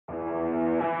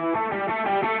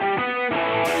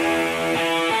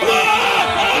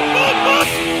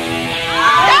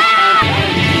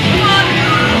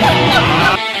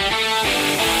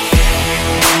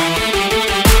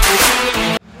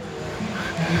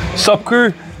Sup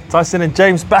crew, Tyson and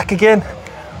James back again.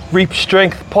 Reap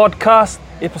Strength Podcast,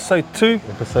 episode 2.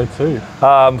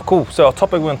 Cool, so our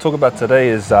topic we're going to talk about today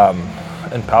is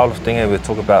in powerlifting, and we'll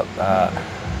talk about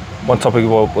one topic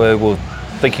we're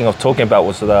thinking of talking about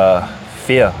was the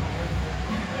fear.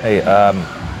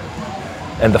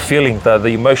 And the feeling, the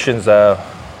emotions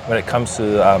when it comes to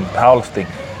powerlifting.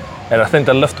 And I think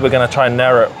the lift we're going to try and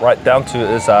narrow it right down to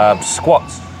is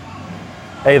squats.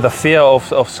 The fear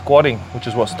of squatting, which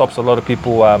is what stops a lot of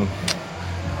people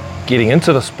getting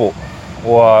into the sport.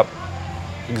 Or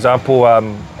example, a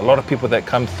lot of people that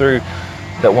come through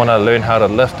that want to learn how to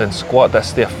lift and squat,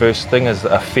 that's their first thing, is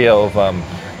a fear of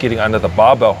getting under the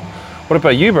barbell. What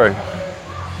about you, bro?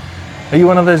 Are you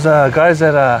one of those guys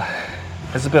that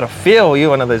has a bit of fear, or are you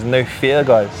one of those no fear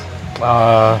guys?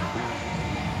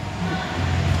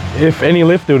 If any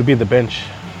lift, it would be the bench.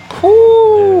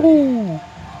 Ooh.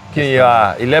 Can you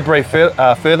elaborate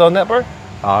further on that, bro?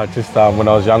 Just when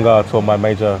I was younger, I tore my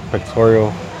major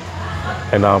pectoral,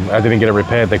 and I didn't get it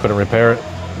repaired. They couldn't repair it.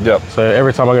 Yep. So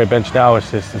every time I go bench now,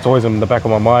 it's always in the back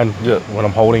of my mind. Yep. When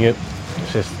I'm holding it.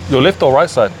 It's just your left or right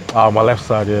side? My left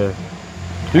side, yeah.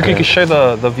 You can show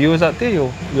the viewers out there your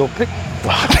pick.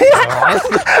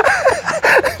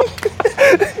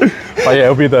 But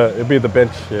yeah, it'll be the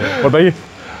bench. Yeah. What about you?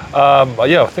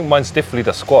 I think mine's definitely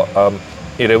the squat.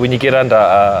 When you get under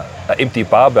an empty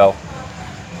barbell,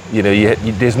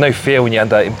 there's no fear when you're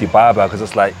under an empty barbell, because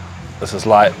it's like, this is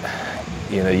like,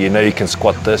 you can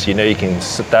squat this, you can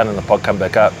sit down in the pod, come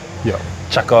back up,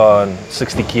 chuck on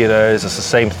 60 kilos, it's the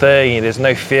same thing. There's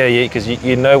no fear yet, because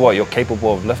you know what you're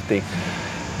capable of lifting.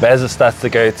 But as it starts to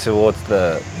go towards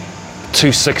the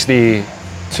 260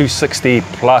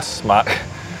 plus mark,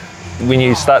 when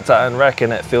you start to unrack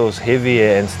and it feels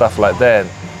heavier and stuff like that,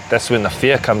 that's when the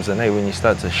fear comes in, when you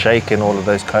start to shake and all of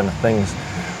those kind of things.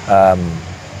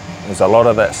 There's a lot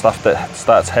of that stuff that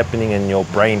starts happening in your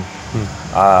brain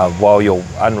while you're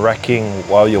unracking,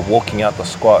 while you're walking out the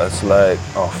squat. It's like,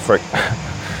 oh frick,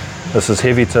 this is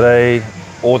heavy today.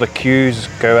 All the cues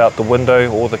go out the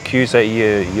window, all the cues that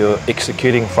you're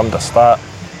executing from the start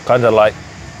kind of like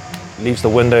leaves the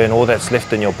window, and all that's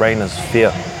left in your brain is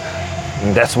fear.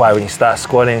 And that's why when you start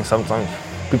squatting, sometimes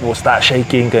people will start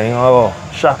shaking, going, oh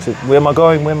shucks, where am I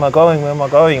going? Am I going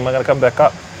to come back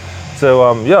up?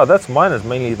 So that's mine, is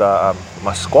mainly the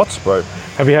my squats, bro.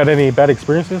 Have you had any bad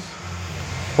experiences?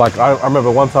 Like I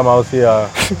remember one time I was here, I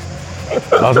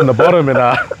was in the bottom and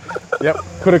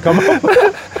couldn't come up.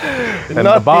 And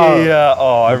Not the bar, I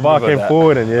the bar came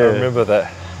forward, and I remember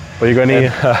that. But you got any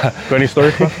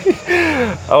stories for us?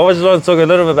 I always want to talk a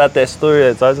little bit about that story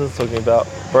that Tyson's talking about,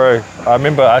 bro.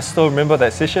 I still remember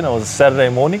that session. It was a Saturday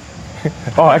morning.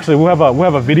 Oh, actually, we'll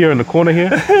have a video in the corner here.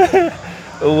 It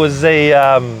was a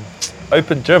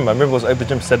open gym. I remember it was open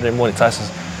gym Saturday morning. Tyson's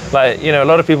like, a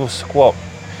lot of people squat.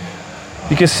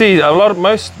 You can see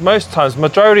most times,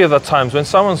 majority of the times, when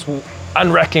someone's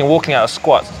unracking, walking out of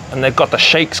squats, and they've got the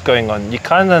shakes going on, you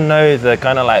kind of know they're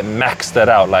kind of like maxed it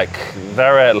out. Like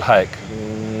they're at like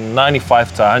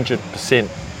 95 to 100%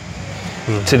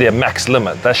 to their max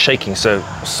limit. That's shaking. So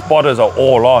spotters are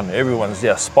all on. Everyone's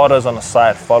there. Spotters on the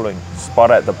side following.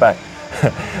 Spotter at the back.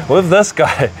 With this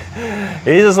guy,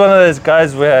 he's just one of those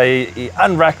guys where he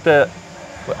unracked it.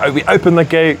 We open the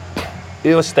gate.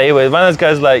 He'll stay with. One of those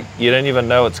guys like you don't even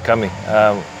know it's coming.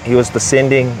 He was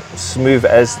descending smooth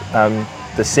as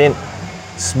descent.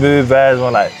 Smooth as,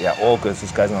 I'm like, all good.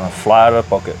 This guy's gonna fly out of the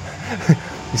pocket.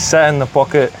 He sat in the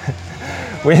pocket.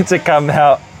 Went to come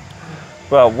out.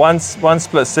 Well, one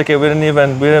split second, we didn't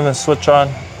even switch on.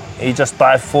 He just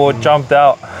dived forward, jumped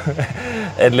out,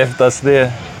 and left us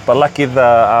there. But lucky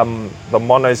the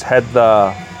monos had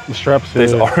the straps.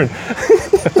 Those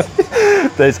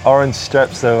orange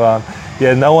straps. So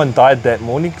no one died that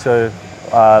morning. So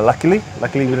luckily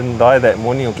we didn't die that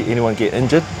morning or anyone get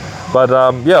injured. But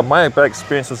my bad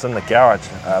experience was in the garage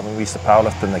when we used to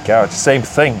powerlift in the garage. Same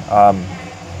thing.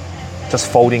 Just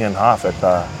folding in half at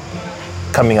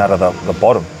coming out of the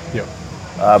bottom.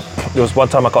 There was one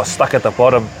time I got stuck at the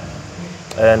bottom,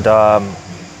 and I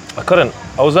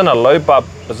was in a low bar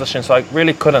position, so I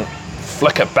really couldn't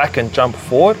flick it back and jump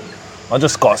forward. I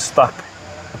just got stuck.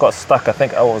 I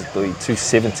think I was doing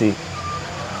 270,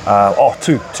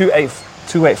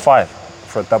 285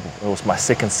 for a double. It was my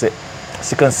second set.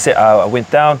 I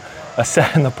went down, I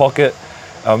sat in the pocket.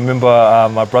 I remember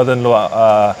my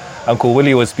brother-in-law, Uncle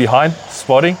Willie, was behind,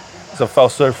 spotting. So I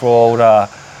felt sorry for old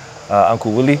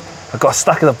Uncle Willie. I got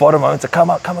stuck at the bottom. I went to come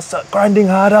up, start grinding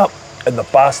hard up. And the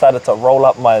bar started to roll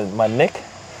up my neck.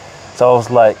 So I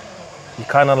was like, you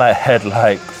kind of like had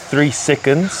like 3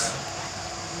 seconds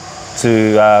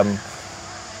to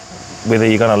whether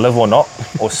you're gonna live or not,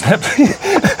 or snap,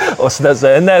 or snap.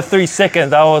 So in that 3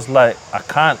 seconds, I was like, I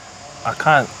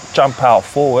can't jump out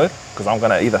forward because I'm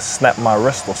gonna either snap my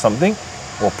wrist or something,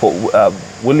 or put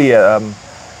Willie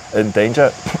in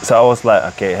danger. So I was like,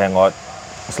 okay, hang on.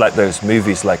 It's like those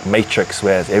movies like Matrix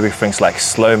where everything's like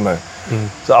slow-mo.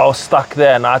 So I was stuck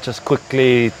there and I just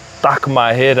quickly duck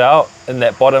my head out in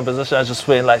that bottom position. I was just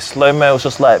feeling like slow-mo. It was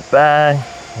just like bang,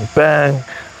 bang,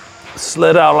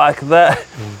 slid out like that.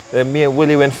 Then me and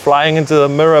Willie went flying into the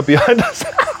mirror behind us.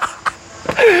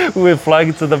 We went flying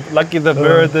into lucky the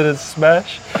mirror didn't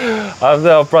smash.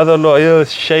 Our brother-in-law, he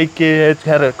was shaking,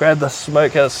 had to grab the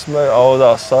smoke, had a smoke. Oh,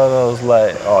 I was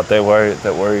like, oh, don't worry.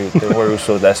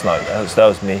 So that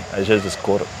was me. I just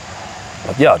caught it.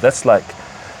 But yeah, that's like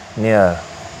near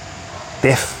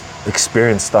death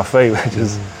experience stuff, which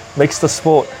is makes the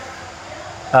sport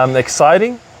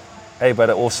exciting, but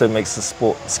it also makes the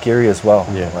sport scary as well.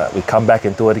 Right? We come back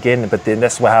and do it again, but then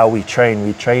that's how we train.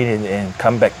 We train and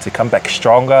come back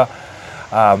stronger,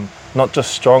 not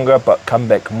just stronger, but come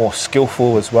back more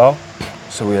skillful as well.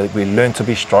 So we learn to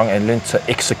be strong and learn to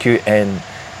execute and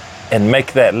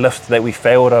make that lift that we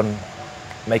failed on,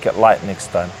 make it light next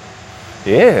time.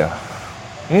 Yeah.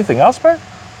 Anything else, bro?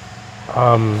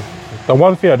 The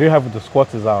one thing I do have with the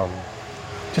squats is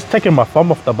just taking my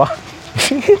thumb off the bar.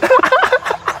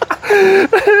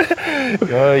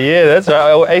 Oh yeah, that's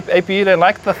right. AP, you don't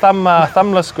like the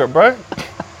thumbless grip, bro.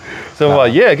 So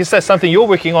yeah, I guess that's something you're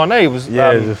working on, eh? Was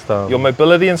just your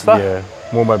mobility and stuff. Yeah,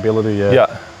 more mobility.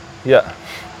 Yeah.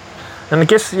 And I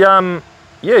guess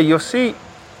you'll see.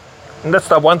 And that's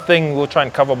the one thing we'll try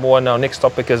and cover more in our next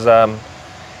topic is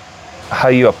how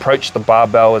you approach the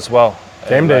barbell as well.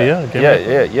 Game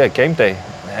day. Game day.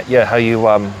 Yeah, how you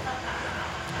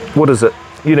what is it?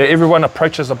 You know, everyone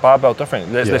approaches a barbell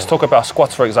different. Let's talk about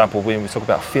squats, for example. When we talk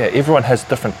about fear, everyone has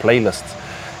different playlists.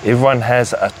 Everyone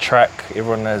has a track.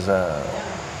 Everyone has a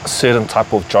certain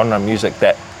type of genre music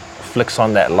that flicks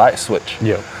on that light switch.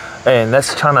 Yeah, and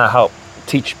that's trying to help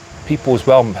teach people as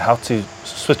well how to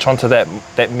switch onto that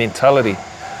mentality.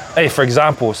 Hey, for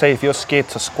example, say if you're scared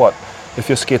to squat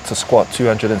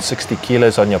 260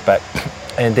 kilos on your back,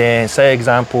 and then say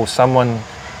example someone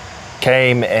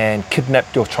came and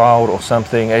kidnapped your child or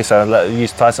something. So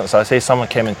use Tyson. So say someone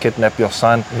came and kidnapped your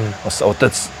son or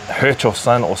did hurt your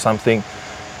son or something,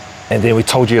 and then we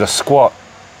told you to squat,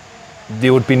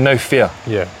 there would be no fear.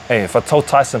 Yeah. Hey, if I told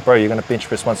Tyson, bro, you're gonna bench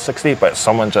press 160, but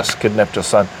someone just kidnapped your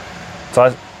son,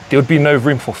 there would be no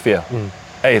room for fear.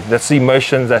 Hey, that's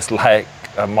emotions. That's like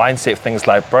a mindset. Things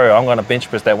like, bro, I'm gonna bench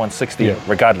press that 160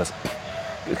 regardless,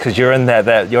 because you're in that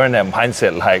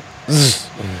mindset, like,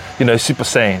 you know, Super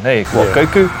Saiyan. Hey, what,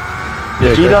 Goku?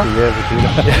 Vegeta?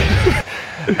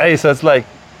 Vegeta. Hey, so it's like,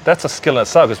 that's a skill in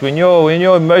itself, because when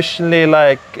you're emotionally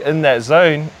like in that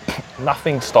zone,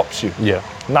 nothing stops you. Yeah.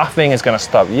 Nothing is gonna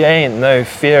stop. You ain't no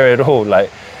fear at all.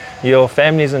 Like, your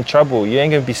family's in trouble, you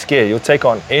ain't gonna be scared. You'll take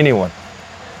on anyone.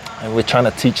 And we're trying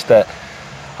to teach that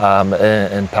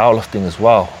in powerlifting as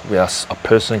well, where a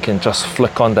person can just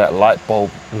flick on that light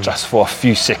bulb just for a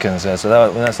few seconds.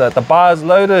 So when I said the bar is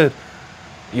loaded,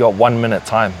 you got 1 minute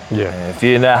time. Yeah. And if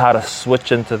you know how to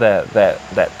switch into that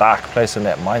dark place and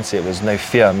that mindset, there's no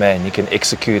fear, man. You can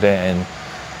execute it and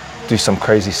do some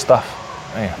crazy stuff.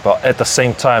 Yeah. But at the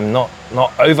same time, not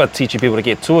over teaching people to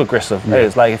get too aggressive. Yeah.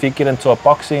 It's like if you go into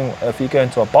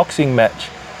a boxing match,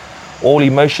 all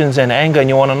emotions and anger, and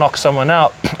you want to knock someone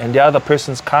out, and the other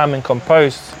person's calm and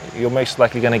composed, you're most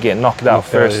likely going to get knocked out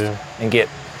first and get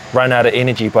run out of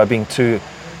energy by being too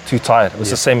tired.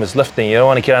 It's the same as lifting. You don't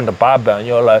want to get under barbell and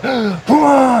you're like, come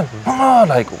on,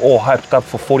 like all hyped up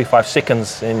for 45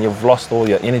 seconds and you've lost all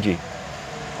your energy.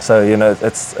 So, you know,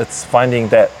 it's finding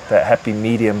that happy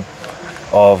medium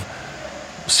of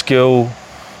skill,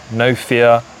 no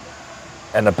fear,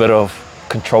 and a bit of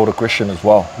controlled aggression as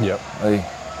well. Yeah.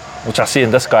 Which I see in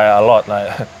this guy a lot.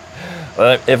 Like, I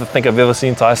don't ever think I've ever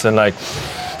seen Tyson like,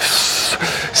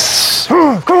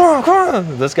 come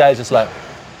on. This guy's just like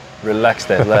relaxed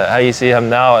there. Like, how you see him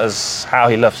now is how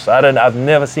he lifts. I've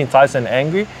never seen Tyson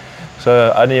angry,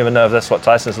 so I don't even know if that's what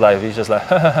Tyson's like. He's just like,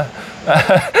 that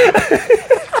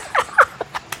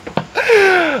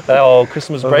whole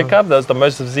Christmas breakup, that was the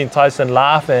most I've seen Tyson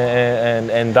laugh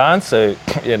and dance. So,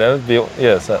 you know,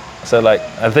 so like,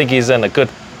 I think he's in a good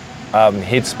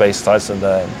headspace, Tyson,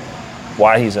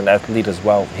 why he's an athlete as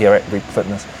well here at Reap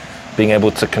Fitness, being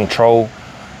able to control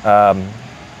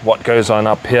what goes on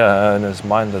up here in his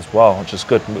mind as well, which is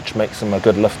good, which makes him a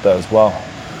good lifter as well.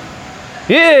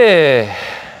 Yeah.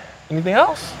 Anything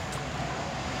else?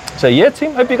 So yeah,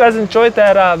 team, hope you guys enjoyed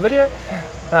that video.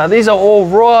 These are all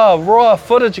raw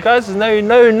footage, you guys. There's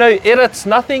no edits,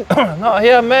 nothing. Not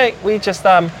here, mate. We just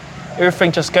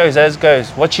everything just goes as goes.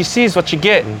 What you see is what you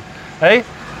get, hey?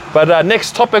 But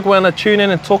next topic we're gonna tune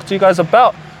in and talk to you guys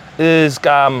about is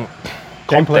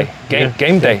Gameplay. Game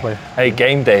day. Gameplay. Hey,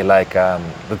 game day, like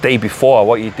the day before,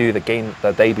 what you do the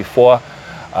day before.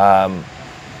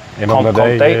 And on the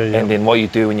comp day, day, and then what you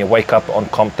do when you wake up on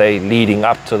comp day, leading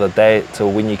up to the day,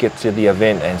 till when you get to the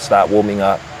event and start warming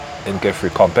up and go through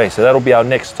comp day. So that'll be our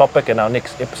next topic and our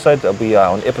next episode. That'll be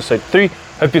on episode 3.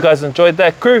 Hope you guys enjoyed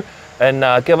that, crew,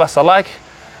 and give us a like,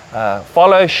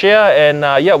 follow, share,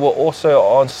 and yeah, we're also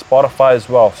on Spotify as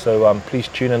well. So please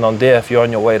tune in on there if you're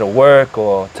on your way to work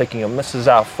or taking your missus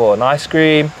out for an ice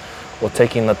cream or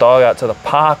taking the dog out to the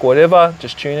park, whatever.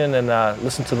 Just tune in and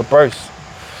listen to the bros.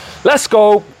 Let's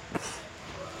go.